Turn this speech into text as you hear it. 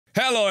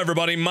Hello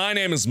everybody, my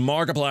name is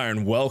Markiplier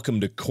and welcome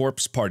to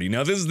Corpse Party.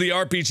 Now this is the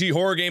RPG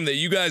horror game that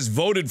you guys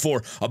voted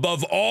for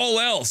above all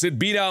else. It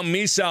beat out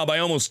Misao by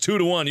almost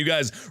 2-1. You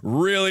guys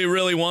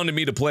really wanted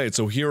me to play it,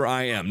 so here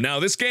I am. Now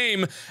this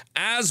game,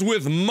 as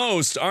with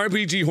most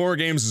RPG horror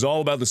games, is all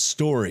about the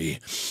story.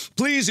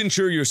 Please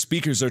ensure your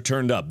speakers are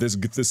turned up.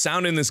 The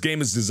sound in this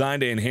game is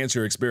designed to enhance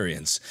your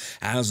experience,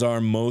 as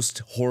are most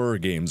horror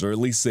games, or at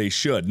least they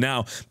should.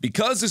 Now,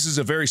 because this is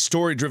a very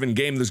story-driven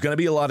game, there's going to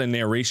be a lot of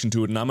narration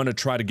to it, and I'm going to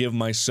try to give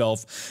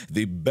myself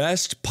the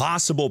best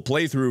possible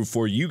playthrough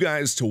for you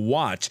guys to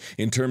watch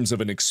in terms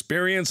of an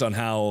experience on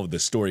how the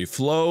story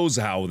flows,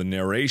 how the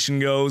narration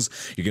goes.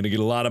 You're gonna get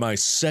a lot of my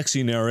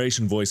sexy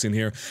narration voice in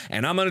here,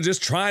 and I'm gonna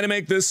just try to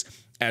make this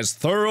as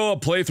thorough a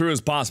playthrough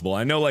as possible.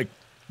 I know, like,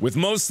 with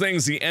most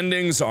things, the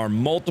endings are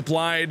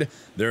multiplied.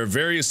 There are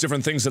various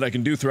different things that I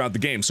can do throughout the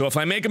game, so if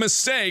I make a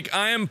mistake,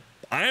 I am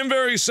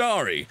very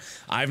sorry.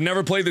 I've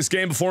never played this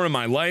game before in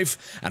my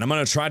life, and I'm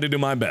gonna try to do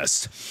my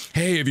best.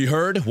 Hey, have you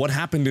heard what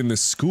happened in this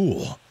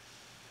school?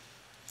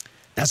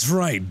 That's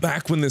right,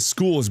 back when this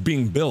school was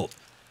being built.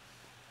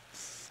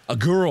 A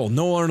girl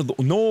no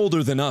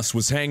older than us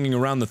was hanging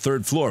around the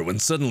 3rd floor when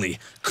suddenly,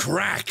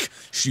 crack,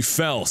 she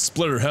fell,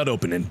 split her head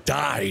open, and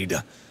died.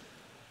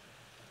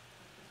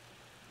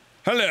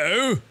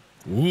 Hello?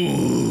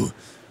 Ooh.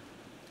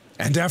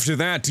 And after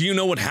that, do you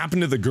know what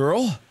happened to the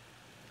girl?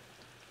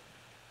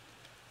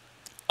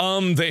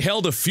 They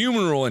held a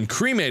funeral and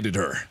cremated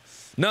her.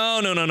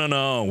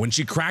 No. When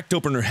she cracked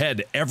open her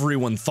head,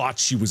 everyone thought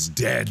she was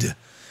dead.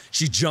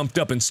 She jumped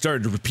up and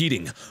started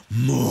repeating,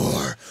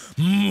 more,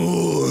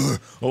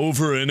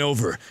 over and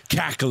over,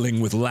 cackling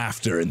with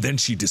laughter, and then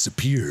she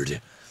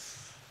disappeared. ...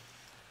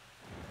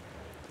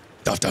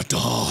 Then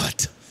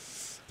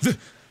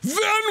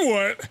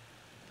what?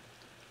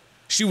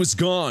 She was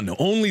gone,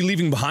 only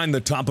leaving behind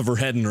the top of her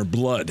head and her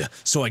blood,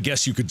 so I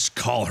guess you could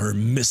call her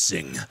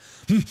missing.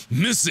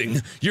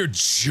 Missing? You're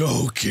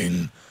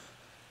joking.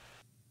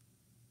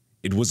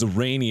 It was a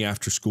rainy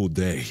after-school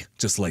day,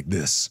 just like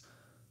this.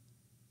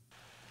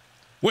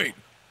 Wait,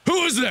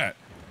 who is that?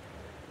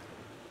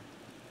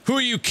 Who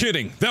are you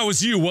kidding? That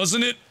was you,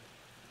 wasn't it?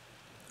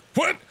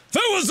 What?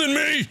 That wasn't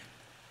me!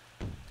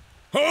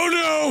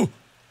 Oh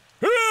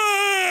no!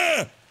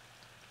 Ah!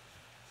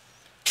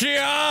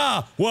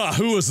 Kia! Wow,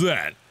 who was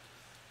that?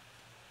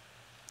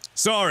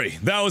 Sorry,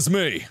 that was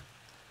me.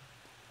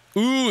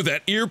 Ooh,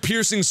 that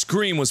ear-piercing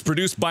scream was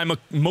produced by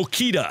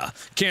Mokita.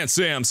 Can't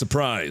say I'm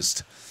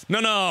surprised.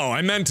 No,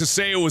 I meant to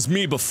say it was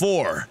me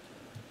before.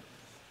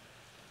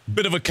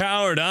 Bit of a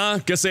coward, huh?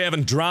 Guess they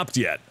haven't dropped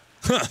yet.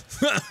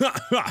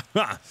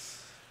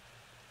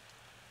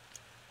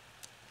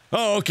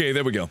 Oh, okay,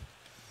 there we go.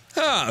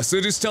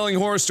 So just telling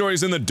horror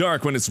stories in the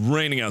dark when it's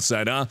raining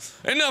outside, huh?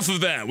 Enough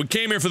of that. We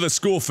came here for the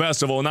school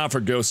festival, not for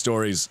ghost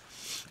stories.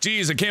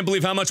 Geez, I can't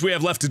believe how much we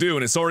have left to do,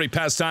 and it's already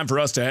past time for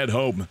us to head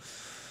home.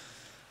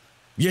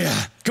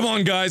 Yeah, come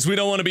on guys, we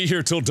don't want to be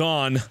here till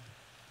dawn.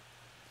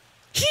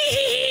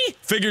 Hee.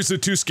 Figures the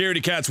 2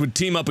 scaredy cats would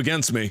team up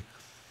against me.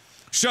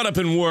 Shut up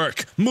and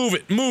work. Move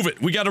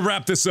it, we gotta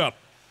wrap this up.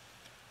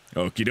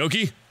 Okie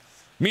dokie.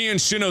 Me and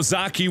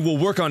Shinozaki will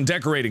work on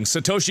decorating.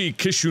 Satoshi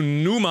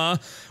Kishunuma,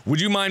 would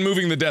you mind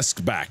moving the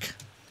desk back?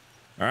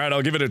 Alright,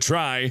 I'll give it a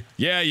try.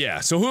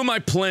 Yeah, so who am I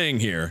playing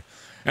here?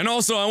 And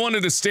also, I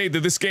wanted to state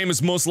that this game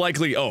is most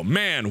likely— oh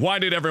man, why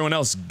did everyone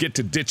else get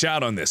to ditch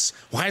out on this?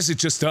 Why is it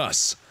just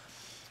us?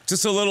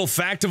 Just a little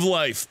fact of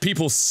life,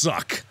 people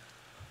suck.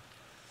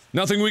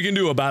 Nothing we can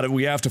do about it,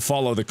 we have to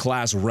follow the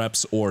class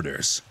rep's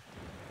orders.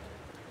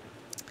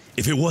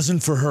 If it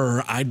wasn't for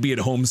her, I'd be at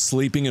home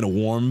sleeping in a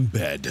warm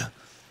bed.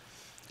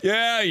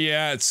 Yeah,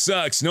 it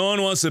sucks. No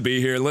one wants to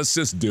be here. Let's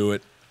just do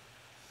it.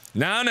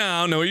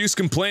 Now, no use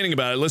complaining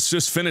about it. Let's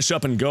just finish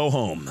up and go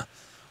home.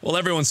 Well,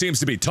 everyone seems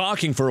to be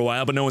talking for a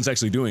while, but no one's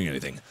actually doing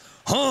anything.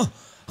 Huh?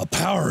 A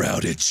power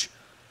outage.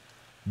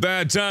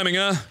 Bad timing,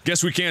 huh?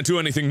 Guess we can't do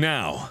anything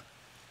now.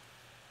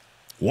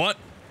 What?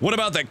 What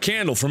about that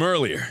candle from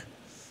earlier?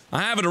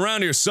 I have it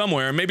around here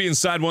somewhere, maybe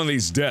inside one of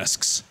these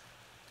desks.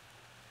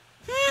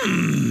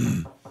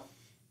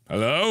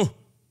 Hello?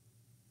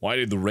 Why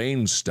did the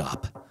rain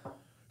stop?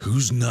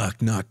 Who's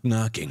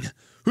knocking?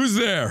 Who's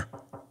there?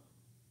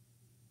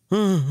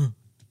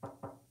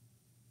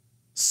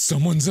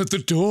 Someone's at the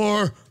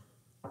door.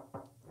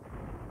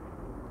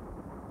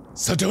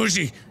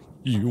 Satoshi,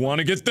 you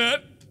wanna get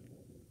that?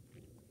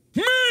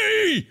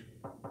 Me!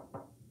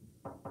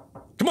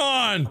 Come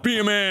on, be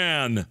a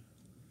man.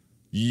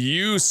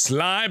 You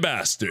sly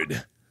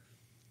bastard.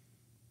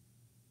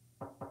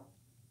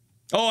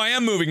 Oh, I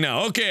am moving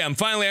now. Okay, I'm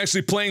finally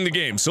actually playing the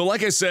game. So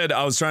like I said,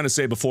 I was trying to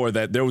say before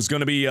that there was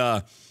gonna be,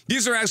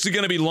 these are actually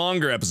gonna be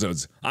longer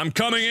episodes. I'm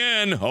coming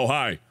in! Oh,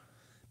 hi.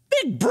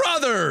 Big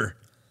brother!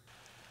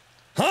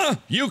 Huh?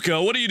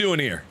 Yuka, what are you doing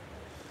here?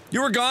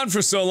 You were gone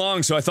for so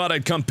long, so I thought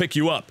I'd come pick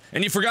you up.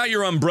 And you forgot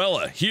your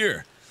umbrella.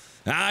 Here.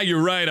 Ah,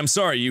 you're right. I'm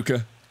sorry,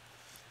 Yuka.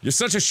 You're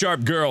such a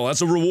sharp girl.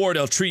 As a reward,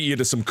 I'll treat you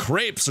to some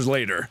crepes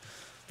later.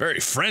 Very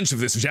French of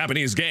this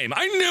Japanese game.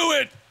 I knew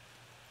it! ...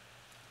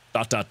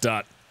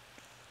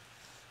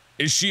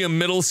 Is she a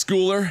middle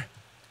schooler?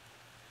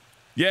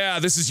 Yeah,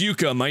 this is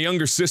Yuka, my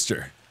younger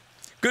sister.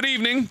 Good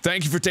evening.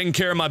 Thank you for taking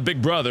care of my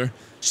big brother.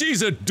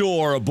 She's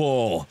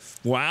adorable.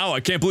 Wow, I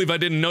can't believe I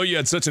didn't know you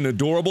had such an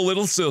adorable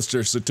little sister,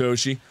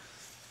 Satoshi.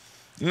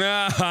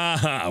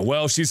 Ah,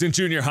 well, she's in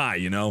junior high,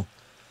 you know.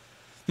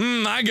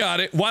 I got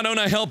it. Why don't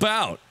I help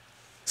out?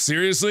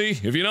 Seriously?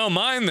 If you don't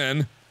mind,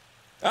 then.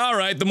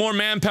 Alright, the more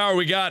manpower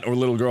we got, or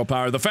little girl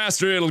power, the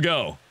faster it'll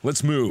go.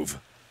 Let's move.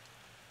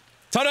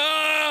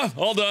 Ta-da!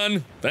 All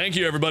done. Thank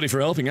you, everybody, for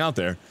helping out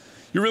there.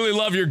 You really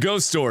love your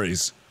ghost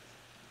stories.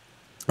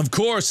 Of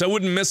course, I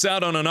wouldn't miss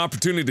out on an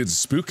opportunity to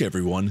spook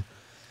everyone.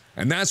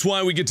 And that's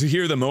why we get to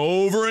hear them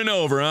over and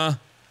over, huh? ...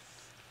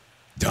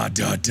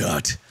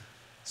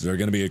 Is there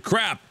gonna be a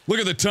crap? Look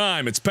at the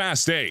time, it's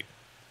past 8.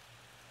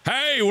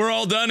 Hey, we're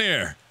all done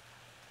here.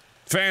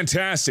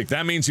 Fantastic,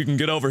 that means you can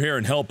get over here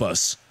and help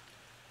us.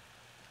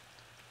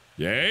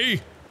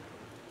 Yay?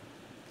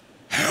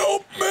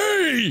 Help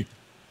me!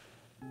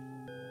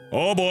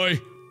 Oh boy.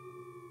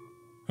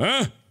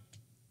 Huh?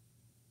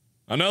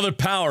 Another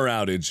power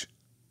outage.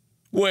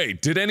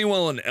 Wait, did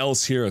anyone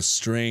else hear a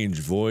strange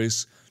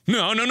voice?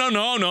 No,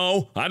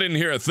 I didn't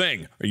hear a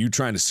thing. Are you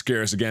trying to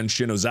scare us again,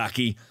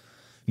 Shinozaki?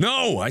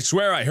 No, I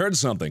swear I heard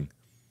something.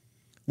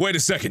 Wait a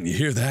second, you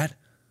hear that?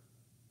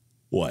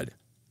 What? ...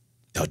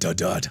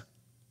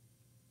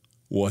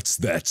 What's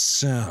that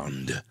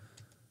sound?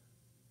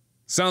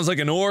 Sounds like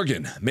an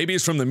organ. Maybe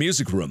it's from the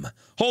music room.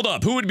 Hold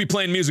up, who would be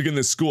playing music in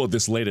this school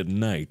this late at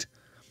night?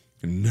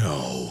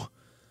 No.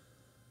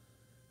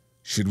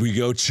 Should we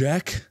go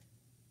check?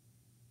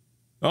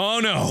 Oh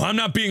no, I'm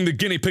not being the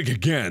guinea pig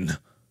again.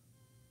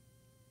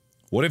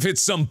 What if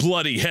it's some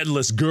bloody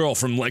headless girl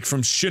from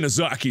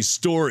Shinozaki's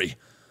story?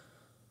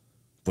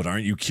 But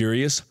aren't you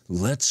curious?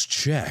 Let's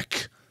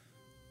check.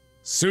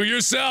 Sue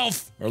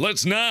yourself, or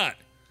let's not.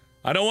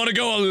 I don't want to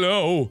go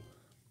alone.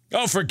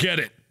 Oh, forget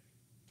it.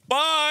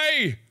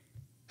 Bye!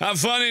 Have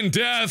fun in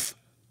death!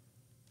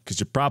 Because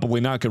you're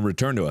probably not going to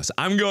return to us.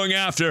 I'm going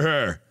after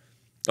her.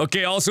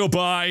 Okay, also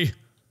bye.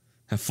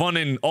 Have fun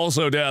in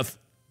also death.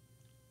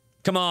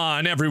 Come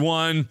on,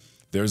 everyone.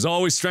 There's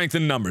always strength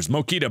in numbers.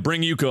 Mokita,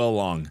 bring Yuka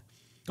along.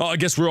 Oh, I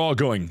guess we're all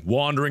going,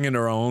 wandering in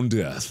our own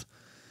death.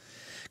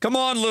 Come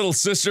on, little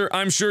sister.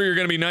 I'm sure you're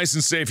going to be nice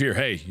and safe here.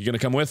 Hey, you going to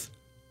come with?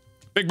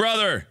 Big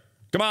brother!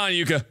 Come on,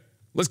 Yuka.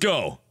 Let's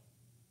go.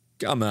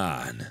 Come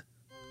on.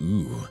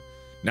 Ooh.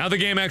 Now the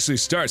game actually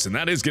starts, and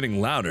that is getting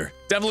louder.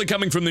 Definitely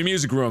coming from the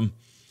music room.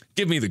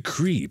 Give me the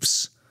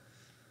creeps.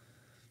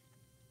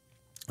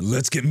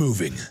 Let's get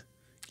moving.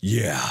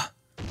 Yeah.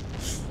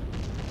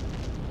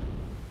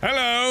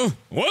 Hello!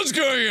 What's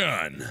going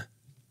on?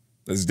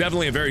 This is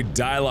definitely a very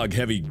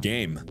dialogue-heavy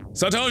game.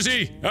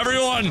 Satoshi!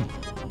 Everyone!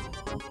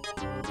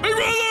 Big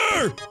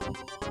brother!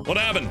 What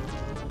happened?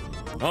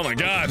 Oh my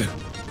god.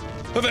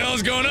 What the hell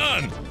is going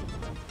on?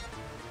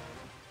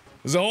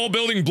 Is the whole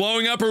building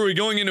blowing up, or are we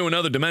going into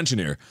another dimension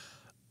here?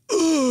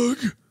 Ugh!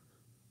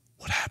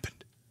 What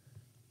happened?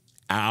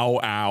 Ow,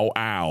 ow,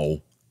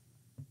 ow.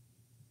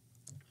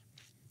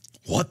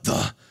 What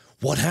the?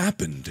 What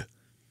happened?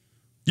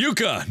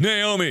 Yuka!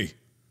 Naomi!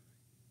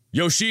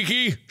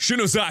 Yoshiki?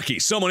 Shinozaki!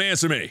 Someone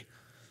answer me!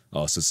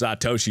 Oh, so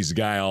Satoshi's the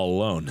guy all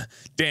alone.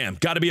 Damn,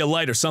 gotta be a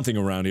light or something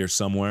around here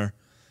somewhere.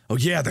 Oh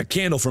yeah, the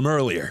candle from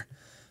earlier.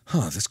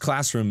 Huh, this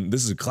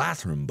is a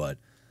classroom, but...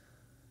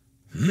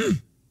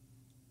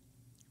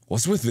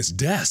 What's with this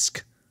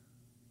desk?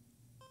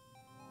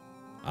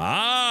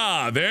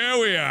 Ah, there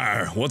we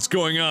are. What's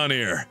going on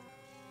here?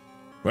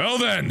 Well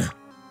then.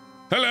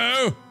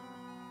 Hello.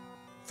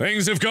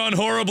 Things have gone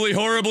horribly,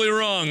 horribly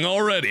wrong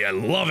already. I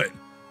love it.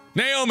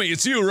 Naomi,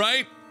 it's you,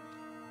 right?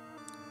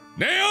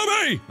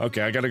 Naomi!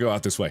 Okay, I gotta go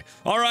out this way.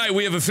 Alright,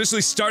 we have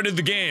officially started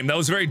the game. That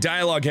was very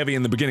dialogue heavy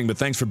in the beginning, but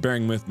thanks for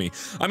bearing with me.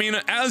 I mean,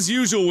 as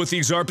usual with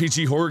these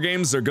RPG horror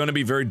games, they're gonna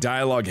be very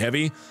dialogue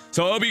heavy,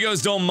 so I hope you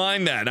guys don't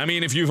mind that. I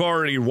mean, if you've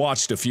already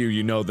watched a few,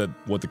 you know that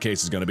what the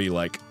case is gonna be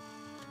like.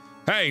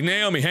 Hey,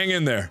 Naomi, hang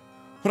in there.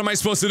 What am I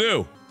supposed to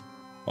do?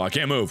 Oh, I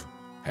can't move.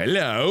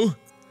 Hello?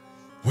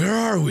 Where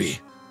are we?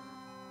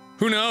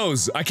 Who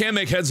knows? I can't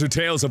make heads or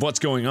tails of what's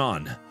going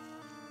on.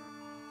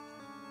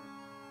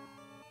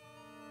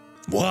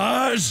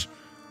 What?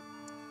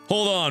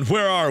 Hold on,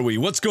 where are we?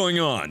 What's going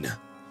on?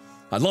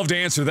 I'd love to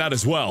answer that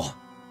as well.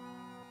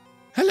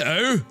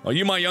 Hello? Are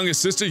you my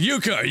youngest sister?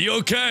 Yuka, are you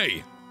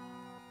okay?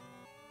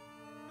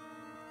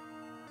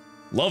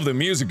 Love the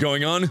music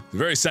going on. It's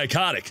very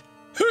psychotic.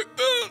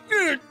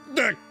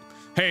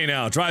 Hey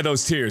now, dry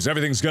those tears.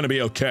 Everything's gonna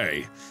be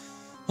okay.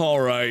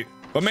 Alright,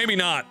 but maybe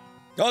not.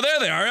 Oh, there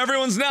they are.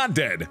 Everyone's not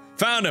dead.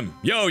 Found him.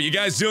 Yo, you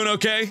guys doing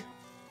okay?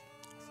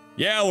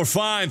 Yeah, we're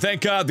fine.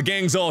 Thank God the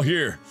gang's all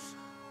here.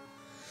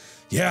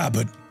 Yeah,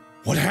 but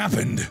what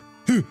happened?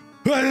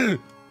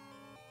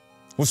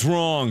 What's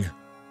wrong?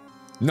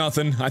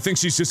 Nothing. I think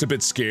she's just a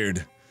bit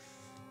scared.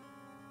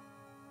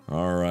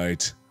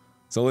 Alright.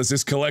 So let's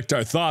just collect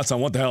our thoughts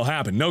on what the hell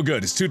happened. No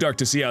good. It's too dark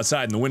to see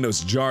outside and the window's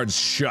jarred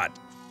shut.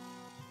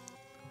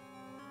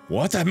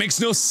 What? That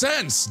makes no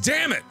sense!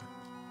 Damn it!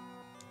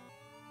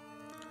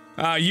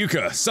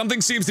 Yuka,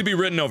 something seems to be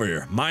written over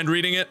here. Mind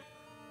reading it?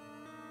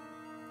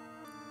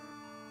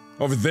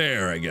 Over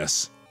there, I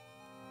guess.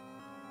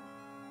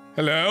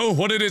 Hello?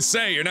 What did it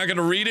say? You're not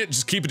gonna read it?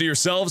 Just keep it to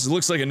yourselves? It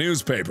looks like a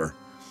newspaper.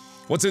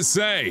 What's it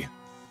say?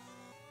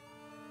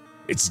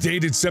 It's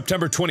dated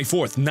September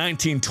 24th,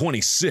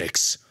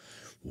 1926.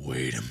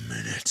 Wait a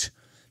minute.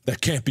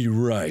 That can't be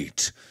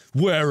right.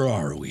 Where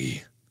are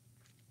we?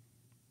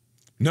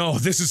 No,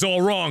 this is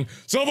all wrong.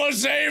 Someone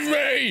save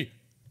me!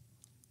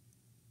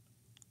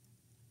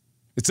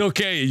 It's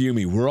okay,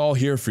 Ayumi. We're all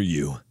here for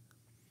you. ...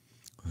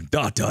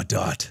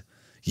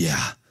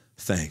 Yeah,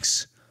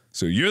 thanks.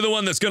 So you're the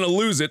one that's gonna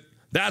lose it.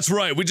 That's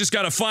right, we just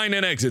gotta find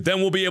an exit, then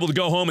we'll be able to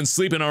go home and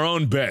sleep in our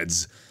own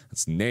beds.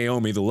 That's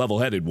Naomi, the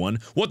level-headed one.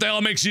 What the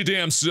hell makes you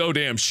so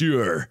damn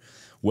sure?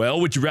 Well,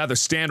 would you rather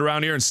stand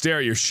around here and stare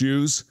at your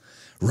shoes?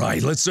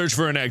 Right, let's search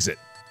for an exit.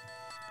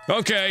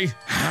 Okay,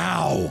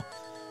 how?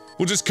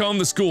 We'll just comb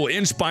the school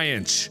inch by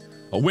inch.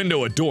 A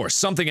window, a door,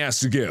 something has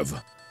to give.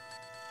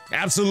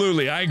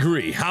 Absolutely, I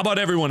agree. How about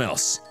everyone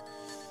else?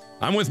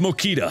 I'm with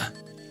Mokita.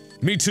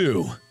 Me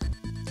too.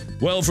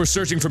 Well, if we're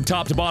searching from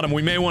top to bottom,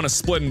 we may want to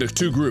split into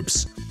 2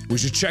 groups. We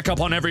should check up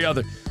on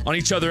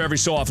each other every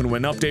so often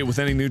when update with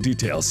any new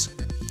details.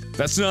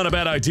 That's not a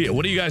bad idea.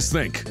 What do you guys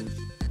think?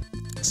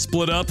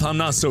 Split up? I'm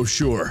not so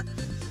sure.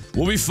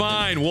 We'll be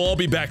fine. We'll all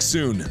be back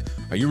soon.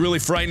 Are you really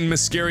frightened,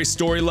 Miss Scary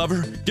Story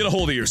Lover? Get a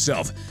hold of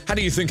yourself. How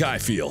do you think I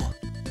feel?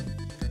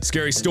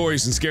 Scary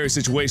stories and scary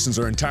situations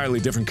are entirely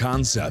different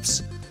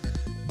concepts.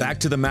 Back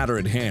to the matter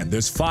at hand.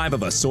 There's 5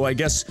 of us, so I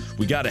guess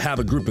we gotta have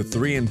a group of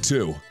 3 and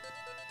 2.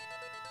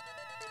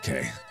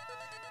 Okay.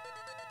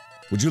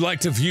 Would you like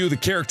to view the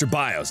character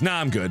bios? Nah,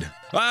 I'm good.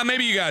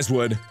 Maybe you guys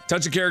would.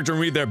 Touch a character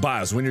and read their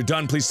bios. When you're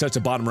done, please touch the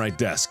bottom right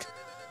desk.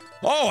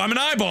 Oh, I'm an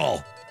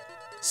eyeball!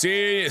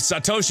 See,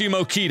 Satoshi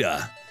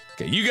Mokita.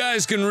 Okay, you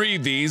guys can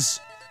read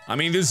these. I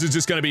mean, this is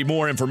just gonna be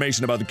more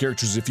information about the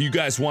characters if you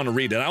guys want to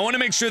read it. I want to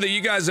make sure that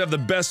you guys have the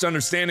best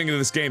understanding of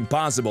this game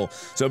possible.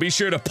 So be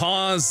sure to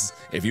pause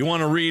if you want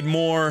to read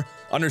more,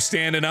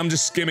 understand it. I'm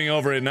just skimming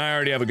over it and I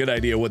already have a good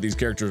idea what these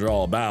characters are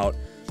all about.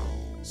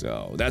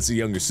 So, that's a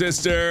younger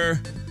sister.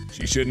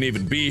 She shouldn't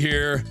even be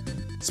here.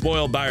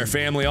 Spoiled by her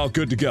family, all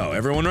good to go.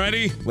 Everyone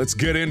ready? Let's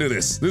get into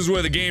this. This is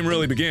where the game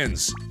really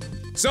begins.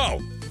 So,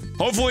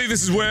 hopefully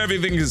this is where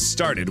everything has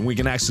started and we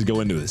can actually go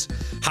into this.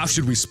 How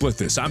should we split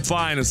this? I'm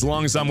fine as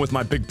long as I'm with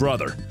my big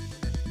brother.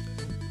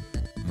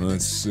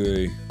 Let's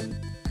see.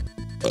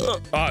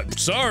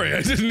 Sorry,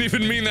 I didn't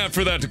even mean that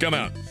for that to come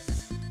out.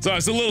 Sorry,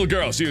 it's a little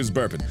girl, she was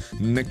burping.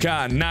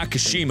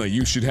 Nakashima,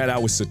 you should head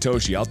out with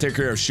Satoshi. I'll take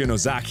care of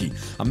Shinozaki.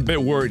 I'm a bit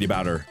worried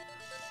about her.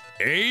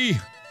 Eh?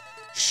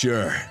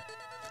 Sure.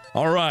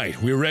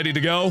 Alright, we ready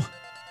to go?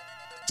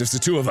 Just the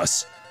 2 of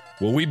us.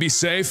 Will we be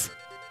safe?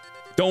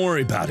 Don't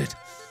worry about it.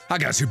 I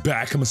got your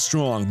back, I'm a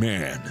strong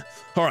man.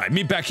 Alright,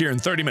 meet back here in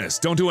 30 minutes.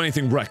 Don't do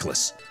anything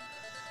reckless.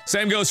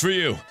 Same goes for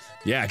you.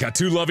 Yeah, got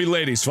 2 lovely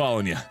ladies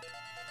following you.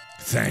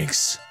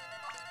 Thanks.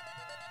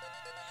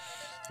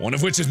 One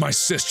of which is my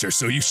sister,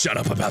 so you shut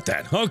up about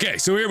that. Okay,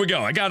 so here we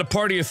go. I got a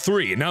party of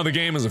 3, and now the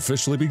game has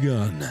officially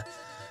begun.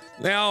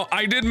 Now,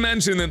 I did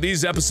mention that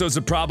these episodes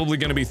are probably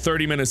going to be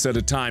 30 minutes at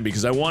a time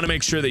because I want to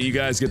make sure that you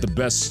guys get the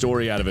best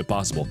story out of it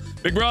possible.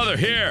 Big brother,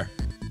 here!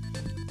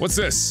 What's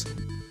this?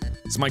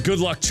 It's my good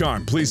luck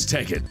charm. Please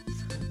take it.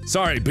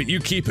 Sorry, but you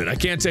keep it. I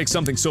can't take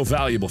something so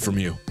valuable from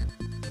you.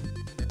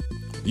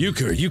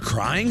 Yuka, are you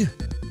crying?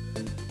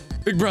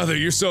 Big brother,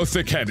 you're so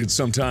thick-headed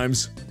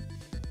sometimes.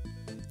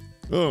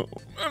 Oh,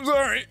 I'm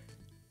sorry.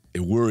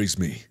 It worries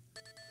me.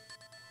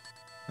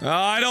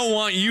 I don't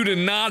want you to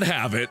not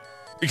have it.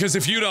 Because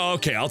if you don't,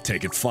 okay, I'll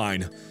take it,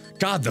 fine.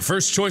 God, the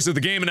first choice of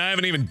the game and I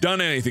haven't even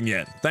done anything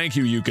yet. Thank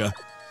you, Yuka.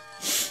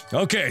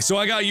 Okay, so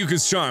I got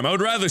Yuka's charm. I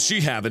would rather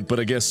she have it, but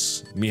I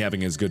guess me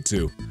having it is good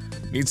too.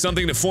 Need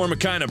something to form a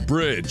kind of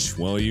bridge.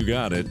 Well, you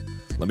got it.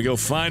 Let me go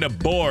find a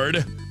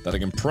board that I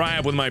can pry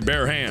up with my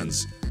bare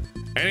hands.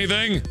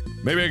 Anything?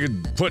 Maybe I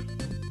could put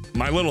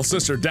my little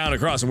sister down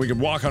across and we could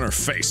walk on her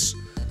face.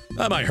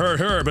 That might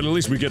hurt her, but at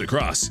least we get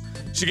across.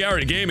 She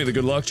already gave me the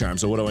good luck charm,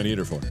 so what do I need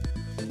her for?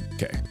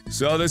 Okay,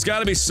 so there's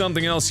gotta be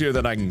something else here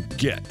that I can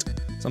get.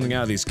 Something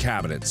out of these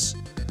cabinets.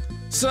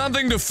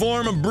 Something to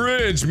form a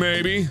bridge,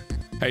 maybe.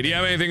 Hey, do you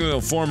have anything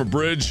that'll form a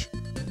bridge?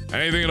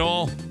 Anything at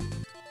all?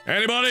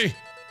 Anybody?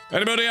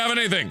 Anybody have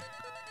anything?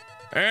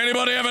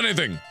 Anybody have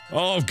anything?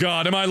 Oh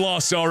god, am I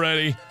lost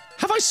already?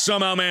 Have I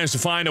somehow managed to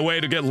find a way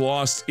to get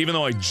lost, even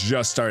though I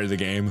just started the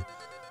game?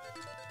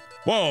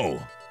 Whoa!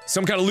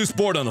 Some kind of loose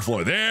board on the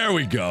floor. There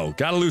we go.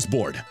 Got a loose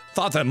board.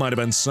 Thought that might have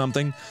been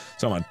something.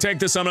 So I'm gonna take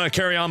this, I'm gonna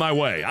carry on my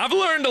way. I've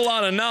learned a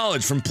lot of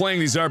knowledge from playing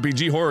these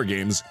RPG horror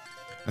games.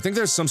 I think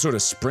there's some sort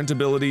of sprint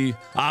ability.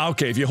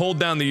 Okay, if you hold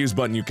down the use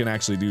button, you can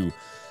actually do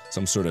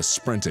some sort of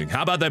sprinting.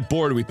 How about that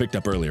board we picked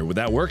up earlier? Would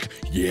that work?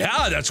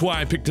 Yeah, that's why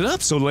I picked it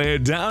up, so lay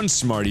it down,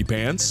 smarty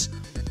pants.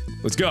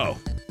 Let's go.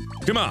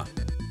 Come on.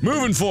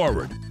 Moving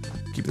forward.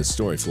 Keep the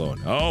story flowing.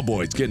 Oh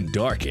boy, it's getting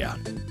dark out.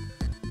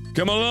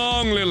 Come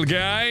along, little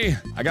guy.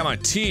 I got my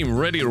team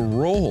ready to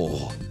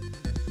roll.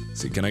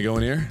 Let's see, can I go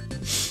in here?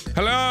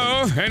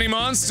 Hello? Any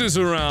monsters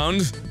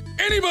around?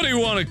 Anybody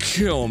want to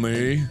kill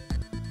me?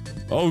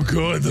 Oh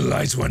good, the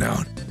lights went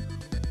out.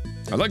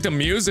 I like the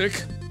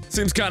music.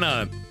 Seems kind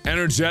of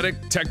energetic,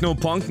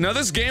 techno-punk. Now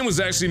this game was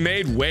actually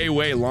made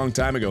way long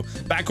time ago.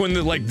 Back when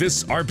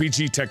this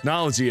RPG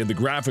technology and the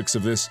graphics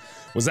of this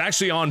was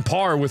actually on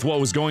par with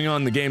what was going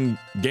on in the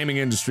gaming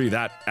industry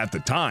at the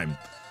time.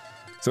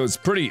 So it's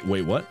pretty—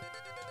 wait, what?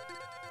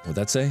 What'd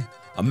that say?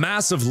 A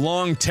mass of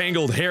long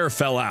tangled hair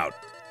fell out.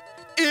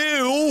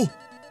 Ew!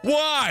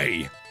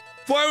 Why?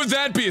 Why would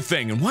that be a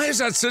thing? And why is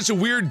that such a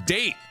weird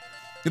date?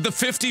 The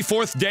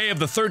 54th day of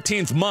the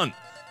 13th month,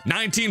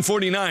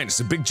 1949. It's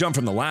a big jump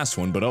from the last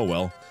one, but oh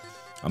well.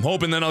 I'm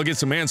hoping that I'll get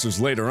some answers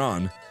later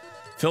on.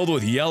 Filled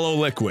with yellow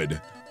liquid.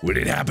 Would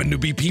it happen to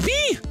be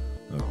pee-pee?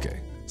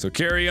 Okay, so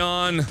carry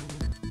on.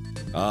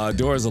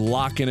 Door has a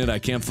lock in it. I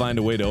can't find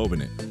a way to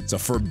open it. It's a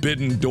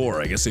forbidden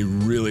door. I guess they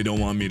really don't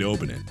want me to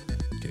open it.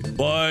 Okay,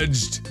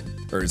 budged.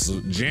 Or it's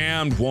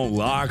jammed, won't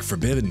lock,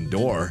 forbidden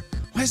door.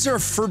 Why is there a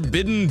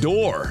forbidden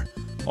door?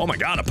 Oh my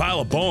god, a pile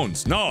of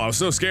bones. No, I was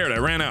so scared I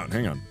ran out.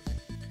 Hang on.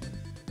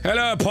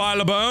 Hello, pile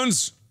of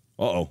bones.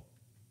 Uh-oh.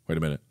 Wait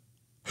a minute.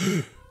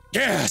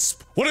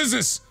 Gasp! What is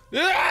this?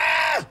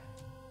 Ah!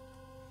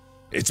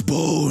 It's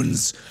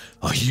bones.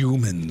 A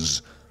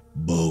human's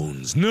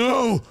bones.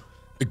 No!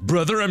 Big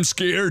brother, I'm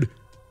scared.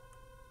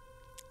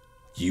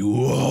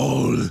 You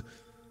all.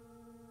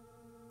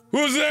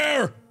 Who's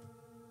there?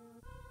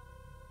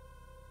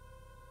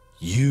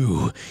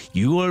 You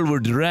all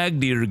were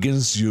dragged here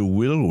against your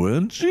will,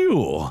 weren't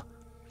you?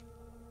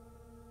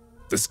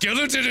 The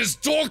skeleton is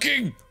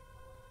talking!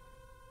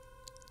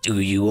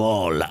 Do you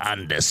all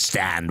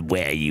understand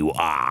where you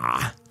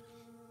are?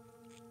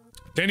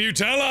 Can you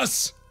tell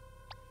us?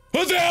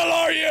 Who the hell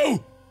are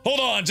you? Hold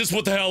on, just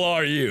what the hell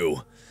are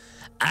you?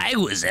 I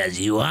was as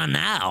you are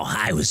now.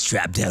 I was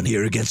trapped down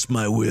here against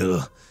my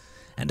will.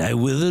 And I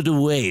withered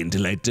away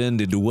until I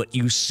turned into what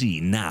you see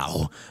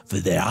now, for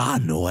there are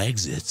no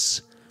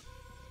exits.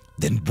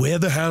 Then where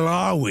the hell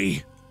are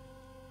we?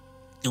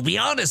 To be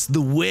honest,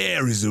 the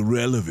where is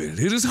irrelevant.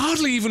 It is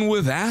hardly even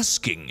worth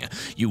asking.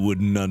 You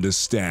wouldn't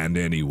understand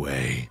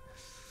anyway.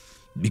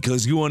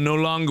 Because you are no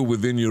longer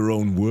within your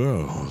own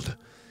world.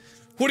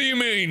 What do you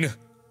mean?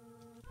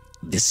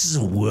 This is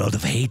a world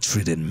of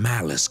hatred and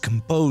malice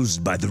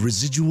composed by the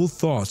residual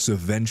thoughts of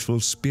vengeful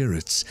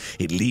spirits.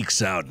 It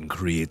leaks out and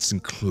creates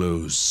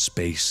enclosed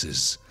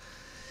spaces.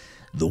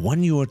 The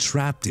one you are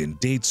trapped in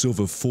dates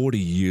over 40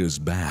 years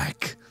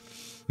back.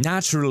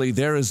 Naturally,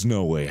 there is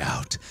no way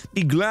out.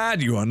 Be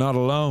glad you are not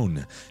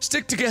alone.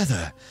 Stick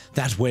together.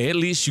 That way, at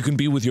least you can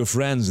be with your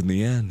friends in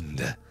the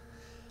end.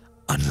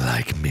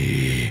 Unlike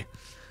me.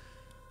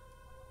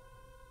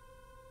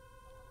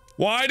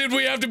 Why did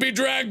we have to be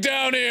dragged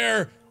down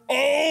here?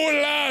 Oh,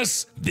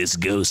 alas! This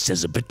ghost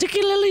has a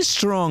particularly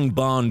strong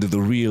bond to the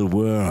real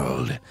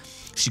world.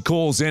 She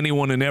calls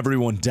anyone and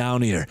everyone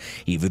down here,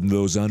 even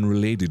those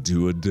unrelated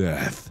to her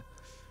death.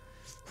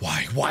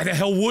 Why the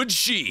hell would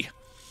she?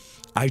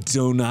 I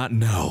do not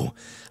know.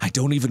 I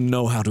don't even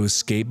know how to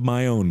escape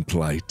my own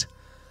plight.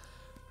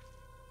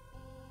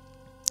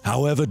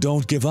 However,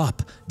 don't give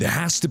up. There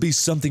has to be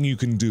something you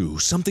can do,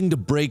 something to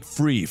break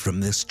free from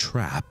this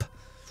trap.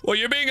 Well,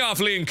 you're being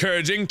awfully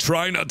encouraging.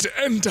 Try not to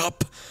end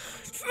up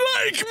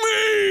like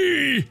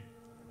me!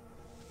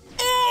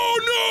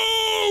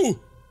 Oh no!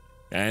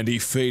 And he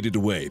faded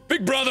away.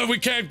 Big brother, we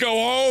can't go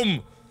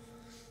home!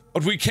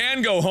 But we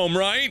can go home,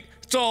 right?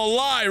 It's all a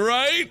lie,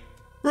 right?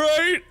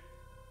 Right?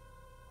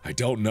 I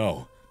don't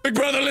know. Big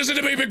brother, listen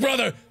to me, big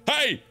brother!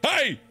 Hey!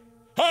 Hey!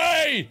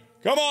 Hey!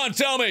 Come on,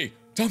 tell me!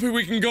 Tell me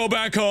we can go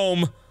back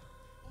home.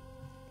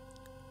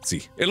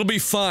 See, it'll be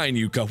fine,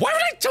 Yuka. Why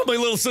would I tell my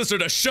little sister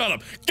to shut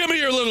up? Give me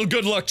your little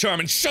good luck charm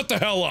and shut the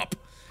hell up!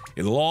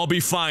 It'll all be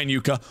fine,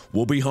 Yuka.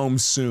 We'll be home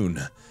soon.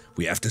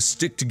 We have to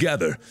stick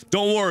together.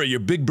 Don't worry,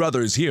 your big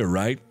brother is here,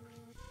 right?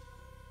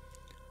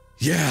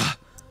 Yeah,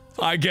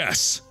 I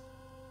guess.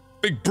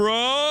 Big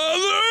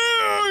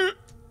brother!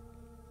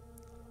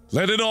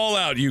 Let it all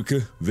out,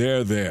 Yuka.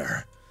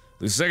 There.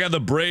 At least I got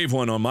the brave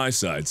one on my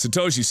side.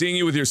 Satoshi, seeing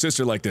you with your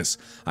sister like this,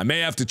 I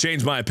may have to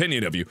change my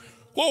opinion of you.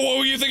 Whoa, what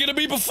were you thinking of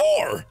me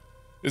before?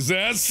 Is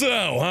that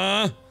so,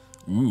 huh?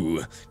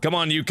 Ooh. Come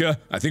on, Yuka.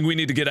 I think we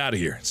need to get out of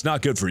here. It's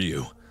not good for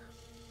you.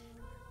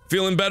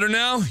 Feeling better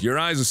now? Your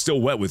eyes are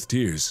still wet with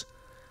tears.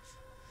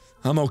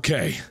 I'm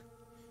okay.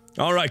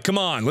 Alright, come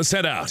on, let's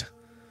head out.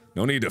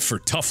 No need for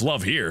tough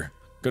love here.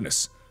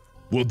 Goodness.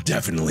 We'll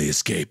definitely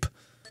escape.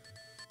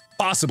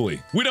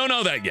 Possibly. We don't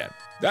know that yet.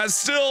 That's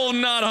still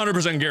not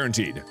 100%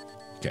 guaranteed.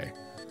 Okay.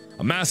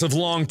 A massive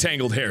long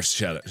tangled hair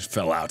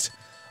fell out.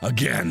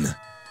 Again.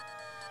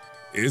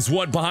 Is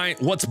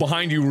what's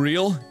behind you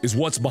real? Is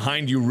what's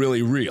behind you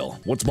really real?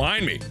 What's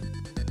behind me?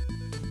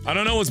 I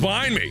don't know what's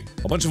behind me.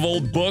 A bunch of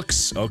old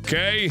books,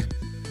 okay.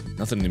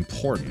 Nothing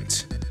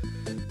important.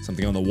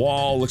 Something on the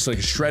wall looks like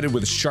it's shredded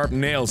with sharp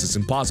nails. It's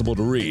impossible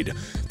to read.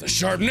 The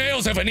sharp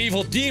nails have an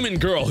evil demon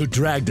girl who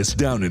dragged us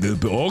down into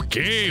the—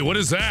 okay, what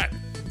is that?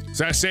 Is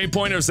that a save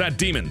point or is that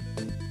demon?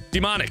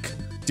 Demonic.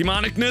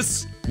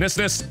 Demonicness?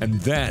 And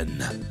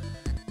then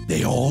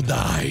They all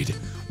died.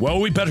 Well,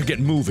 we better get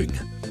moving.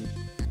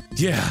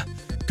 Yeah,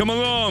 come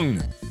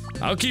along.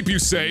 I'll keep you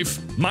safe.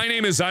 My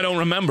name is I don't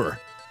remember.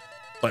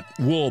 But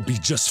we'll be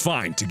just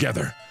fine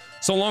together.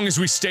 So long as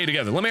we stay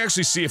together. Let me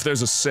actually see if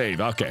there's a save.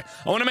 Okay.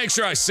 I want to make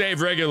sure I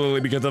save regularly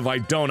because if I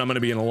don't, I'm going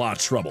to be in a lot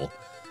of trouble.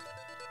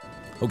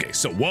 Okay,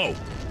 so whoa.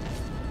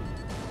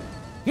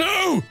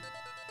 No!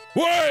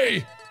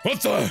 Wait!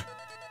 What the?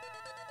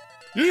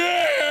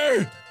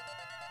 Yeah!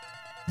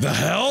 The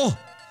hell?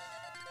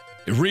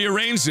 It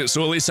rearranged it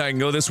so at least I can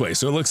go this way.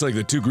 So it looks like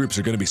the two groups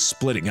are going to be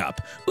splitting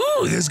up.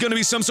 Ooh, there's going to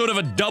be some sort of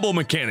a double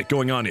mechanic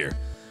going on here.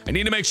 I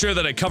need to make sure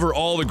that I cover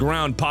all the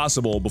ground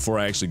possible before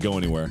I actually go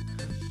anywhere.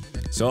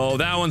 So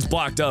that one's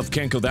blocked up,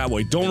 can't go that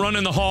way. Don't run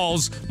in the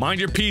halls, mind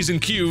your P's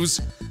and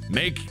Q's.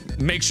 Make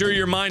sure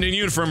your mind and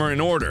uniform are in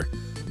order.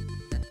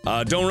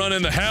 Don't run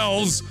in the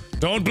hells,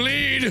 don't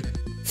bleed.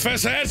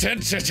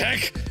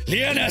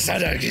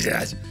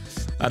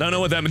 I don't know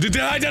what that means.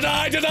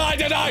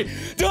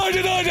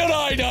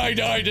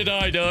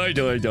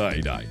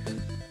 Die.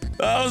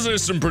 Those are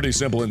some pretty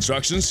simple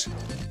instructions.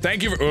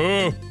 Thank you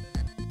for,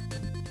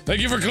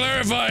 thank you for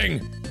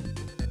clarifying.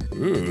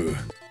 Ooh.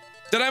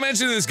 Did I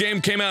mention this game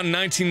came out in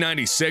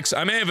 1996?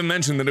 I may have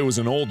mentioned that it was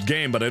an old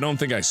game, but I don't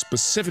think I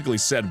specifically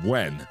said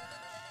when.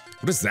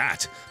 What is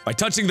that? By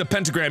touching the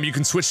pentagram, you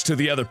can switch to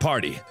the other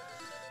party.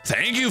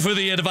 Thank you for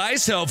the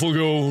advice, helpful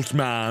old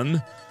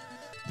man.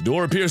 The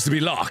door appears to be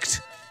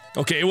locked.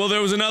 Okay, well,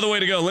 there was another way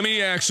to go. Let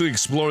me actually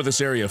explore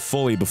this area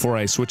fully before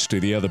I switch to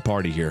the other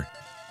party here.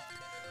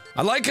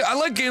 I like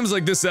games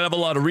like this that have a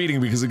lot of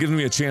reading because it gives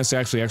me a chance to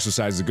actually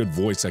exercise a good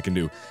voice I can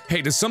do.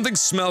 Hey, does something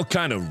smell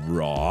kind of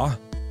raw?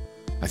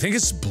 I think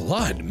it's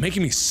blood,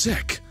 making me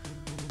sick.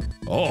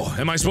 Oh,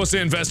 am I supposed to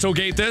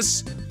investigate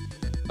this?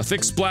 A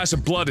thick splash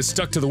of blood is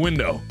stuck to the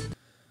window.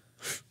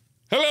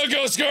 Hello,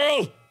 ghost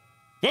girl!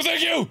 No,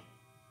 thank you!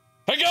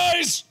 Hey,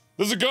 guys!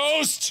 There's a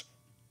ghost!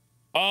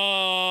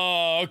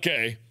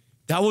 Okay.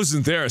 That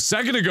wasn't there a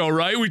second ago,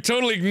 right? We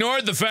totally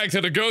ignored the fact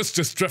that a ghost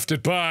just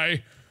drifted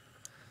by.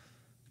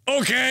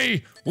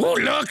 Okay! Oh,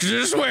 look,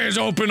 this way is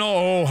open.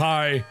 Oh,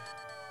 hi.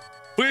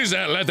 Please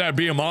let that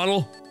be a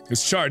model.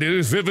 This chart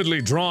is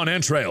vividly drawn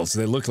entrails.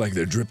 They look like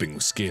they're dripping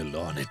with scale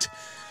on it.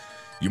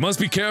 You must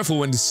be careful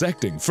when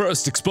dissecting.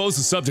 First, expose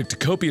the subject to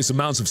copious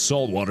amounts of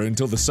salt water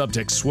until the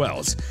subject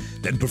swells.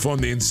 Then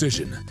perform the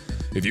incision.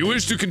 If you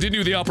wish to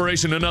continue the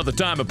operation another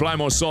time, apply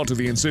more salt to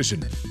the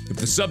incision. If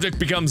the subject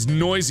becomes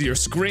noisy or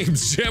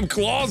screams, jam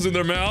claws in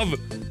their mouth.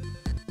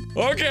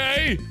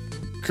 Okay.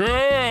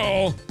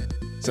 Cool.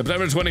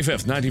 September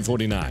 25th,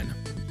 1949.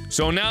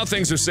 So now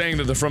things are saying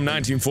that they're from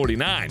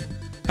 1949.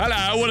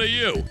 Hello, what are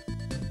you?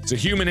 It's a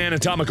human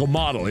anatomical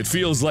model. It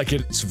feels like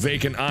its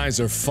vacant eyes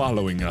are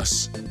following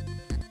us.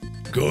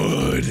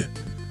 Good.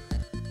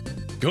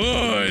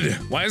 Good.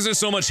 Why is there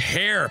so much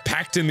hair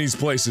packed in these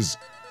places?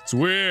 It's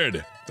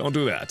weird. Don't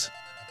do that.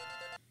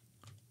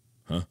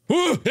 Huh?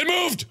 Ooh, it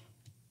moved!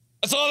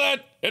 I saw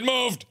that! It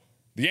moved!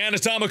 The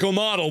anatomical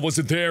model, was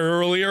it there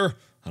earlier?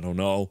 I don't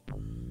know.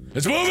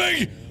 It's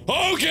moving!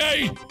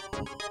 Okay!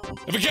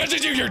 If it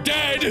catches you, you're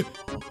dead!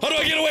 How do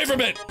I get away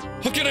from it?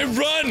 How can I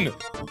run?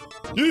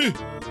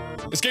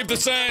 Escape the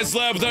science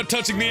lab without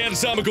touching the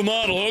anatomical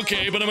model.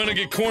 Okay, but I'm gonna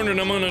get cornered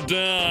and I'm gonna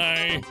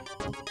die.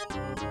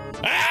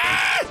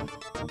 Ah!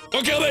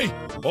 Don't kill me!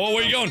 Oh,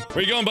 where you going?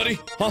 Where you going, buddy?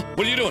 Huh?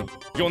 What are you doing?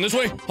 You going this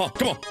way? Huh?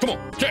 Come on, come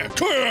on. Yeah,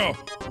 come on!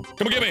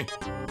 Come and get me!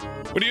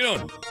 What are you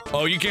doing?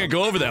 Oh, you can't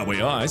go over that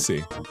way. Oh, I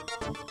see.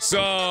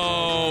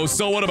 So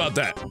what about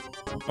that?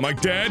 Am I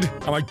dead?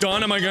 Am I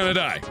done? Am I gonna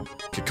die?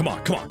 Okay, come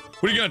on, come on.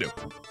 What are you gonna do?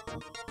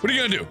 What are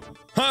you gonna do?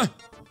 Huh?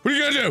 What are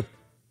you gonna do?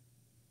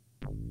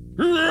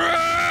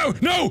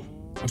 No!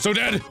 I'm so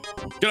dead!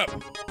 Get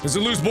up! There's a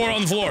loose board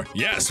on the floor.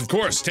 Yes, of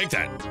course, take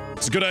that.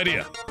 It's a good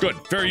idea. Good,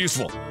 very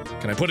useful.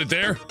 Can I put it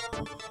there?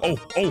 Oh,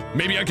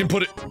 maybe I can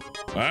put it...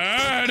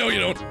 Ah, no you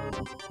don't.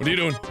 What are you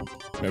doing?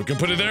 Maybe I can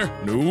put it there?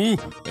 No.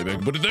 Maybe I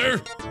can put it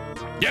there?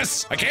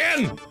 Yes, I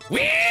can!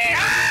 Whee!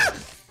 Ah!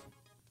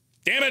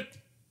 Damn it!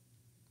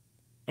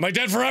 Am I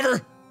dead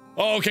forever?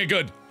 Oh, okay,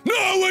 good. No,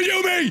 will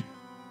you me?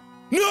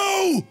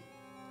 No!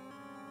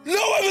 No,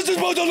 I wasn't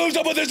supposed to lose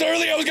up with this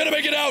early. I was gonna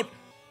make it out.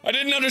 I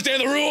didn't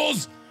understand the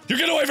rules. You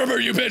get away from her,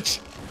 you bitch.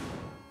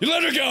 You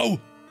let her go.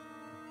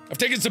 I've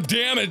taken some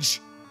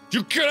damage.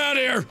 You get out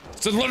of here.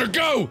 Says let her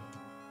go.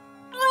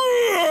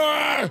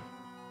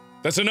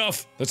 That's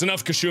enough. That's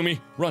enough, Kashumi.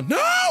 Run.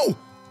 No!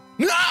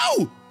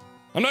 No!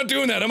 I'm not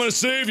doing that. I'm gonna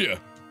save you.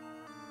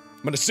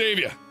 I'm gonna save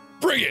you.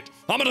 Bring it.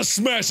 I'm gonna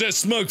smash that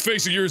smug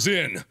face of yours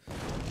in.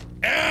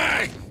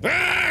 Ah!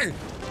 Ah!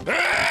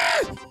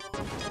 Ah!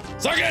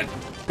 Suck it!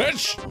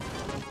 Bitch!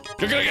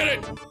 You're gonna get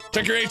it!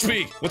 Check your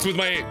HP. What's with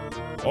my...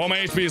 Oh, my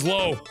HP is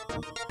low.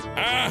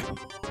 Ah!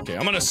 Okay,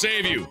 I'm gonna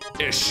save you.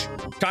 Ish.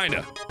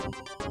 Kinda.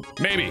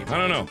 Maybe. I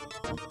don't know.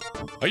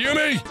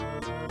 Ayumi!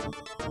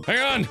 Hang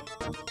on!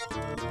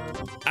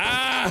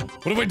 Ah!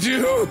 What do I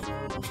do?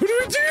 What do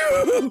I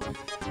do?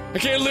 I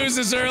can't lose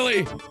this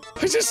early.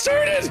 I just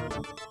started!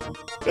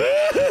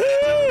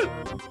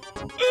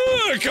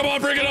 Come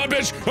on, bring it on,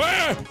 bitch!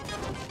 Ah!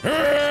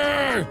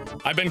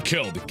 I've been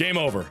killed. Game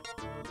over.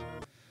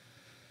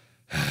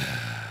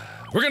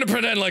 We're gonna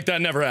pretend like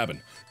that never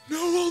happened. No,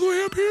 all the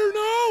way up here,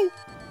 no!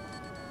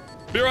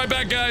 Be right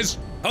back, guys.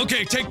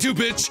 Okay, take two,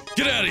 bitch.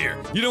 Get out of here.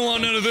 You don't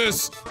want none of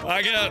this.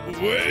 I got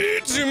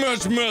way too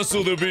much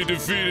muscle to be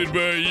defeated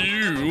by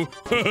you.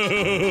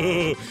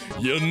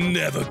 You'll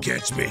never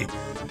catch me.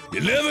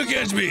 You'll never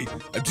catch me.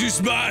 I'm too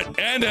smart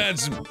and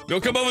handsome.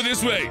 Don't come over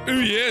this way.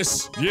 Ooh,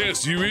 yes.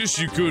 Yes, you wish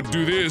you could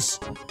do this.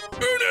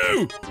 Oh,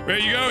 no. Where are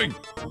you going?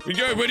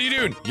 What are you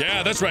doing?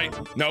 Yeah, that's right.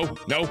 No,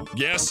 no,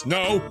 yes,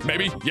 no,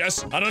 maybe,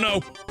 yes, I don't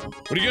know.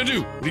 What are you gonna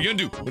do? What are you gonna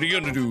do? What are you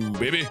gonna do,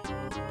 baby?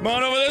 Come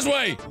on over this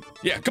way.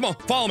 Yeah, come on,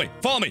 follow me.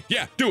 Follow me.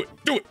 Yeah, do it.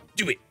 Do it.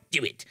 Do it.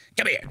 Do it.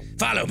 Come here.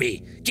 Follow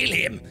me. Kill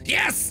him.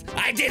 Yes,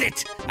 I did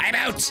it. I'm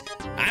out.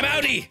 I'm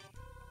outie.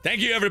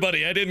 Thank you,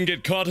 everybody. I didn't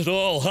get caught at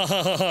all. Ha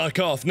ha ha ha.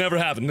 Cough. Never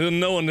happened.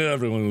 No one,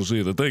 everyone will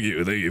see that. Thank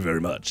you. Thank you very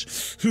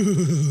much.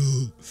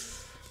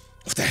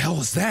 What the hell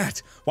was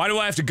that? Why do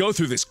I have to go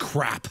through this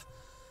crap?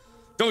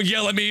 Don't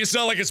yell at me. It's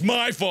not like it's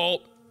my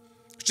fault.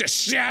 Just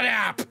shut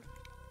up.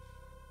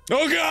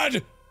 Oh,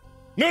 God.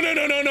 No, no,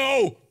 no, no,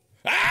 no.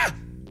 Ah!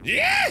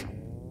 Yeah!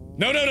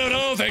 No, no, no,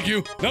 no, thank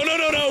you. No, no,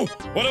 no, no.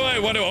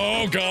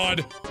 Oh,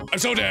 God. I'm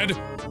so dead.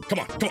 Come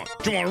on,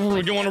 come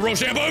on. You want a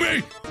Rochambeau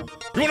me?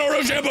 You want a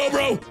Rochambeau,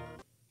 bro?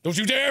 Don't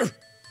you dare.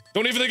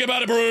 Don't even think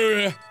about it,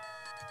 bro. Am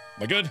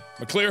I good?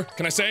 Am I clear?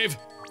 Can I save?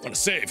 I want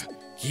to save.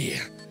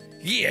 Yeah.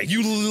 Yeah,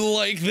 you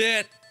like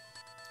that?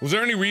 Was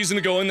there any reason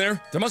to go in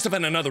there? There must have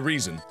been another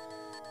reason.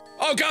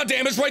 Oh,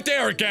 goddamn, it's right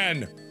there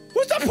again.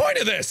 What's the point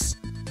of this?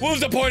 What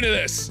was the point of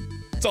this?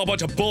 It's all a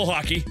bunch of bull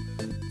hockey.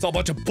 It's all a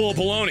bunch of bull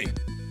baloney.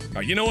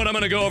 Alright, you know what? I'm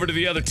gonna go over to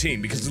the other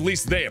team because at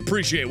least they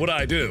appreciate what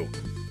I do.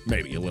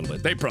 Maybe a little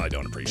bit. They probably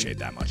don't appreciate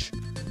that much.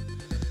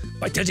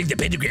 By touching the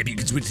pentagram, you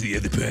can switch to the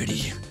other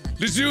party.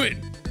 Let's do it!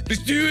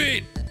 Let's do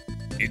it!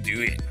 You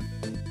do it.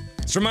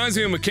 This reminds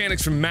me of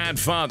mechanics from Mad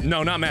Father.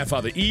 No, not Mad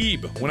Father.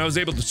 Ebe, when I was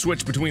able to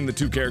switch between the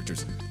two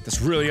characters. That's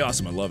really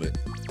awesome. I love it.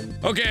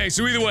 Okay,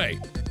 so either way,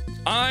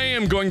 I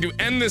am going to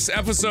end this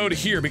episode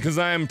here because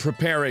I am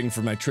preparing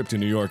for my trip to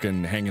New York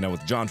and hanging out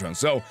with JonTron.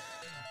 So,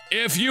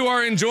 if you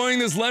are enjoying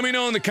this, let me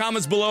know in the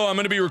comments below. I'm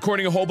going to be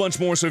recording a whole bunch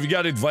more, so if you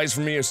got advice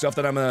from me or stuff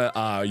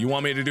that you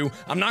want me to do,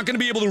 I'm not going to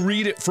be able to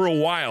read it for a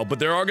while, but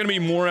there are going to be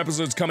more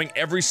episodes coming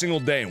every single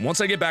day. And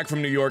once I get back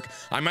from New York,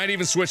 I might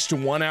even switch to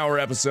 1-hour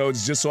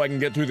episodes just so I can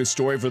get through the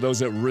story for those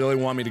that really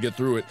want me to get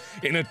through it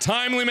in a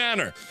timely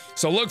manner.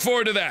 So look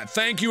forward to that.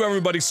 Thank you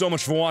everybody so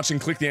much for watching.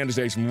 Click the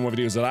annotation for more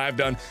videos that I've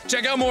done.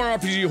 Check out more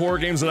RPG horror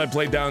games that I've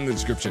played down in the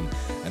description.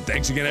 And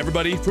thanks again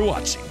everybody for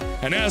watching.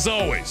 And as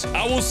always,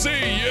 I will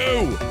see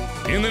you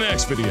in the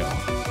next video.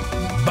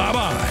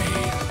 Bye-bye.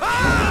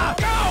 Ah!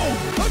 Go!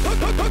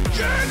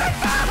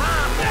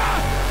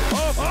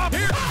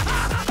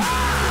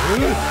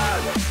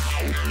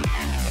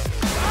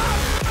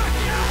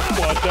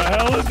 What the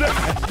hell is that?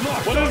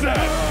 What is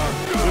that?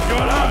 What's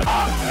going on?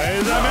 Hey,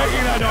 is that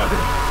making that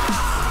noise?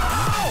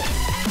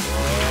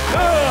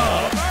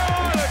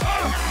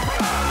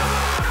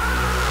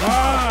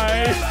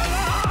 Hi!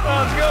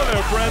 Let's go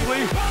there,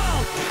 friendly.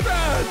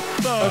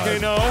 Okay,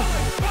 no.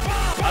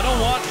 I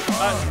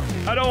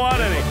don't want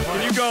any.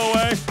 Can you go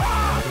away?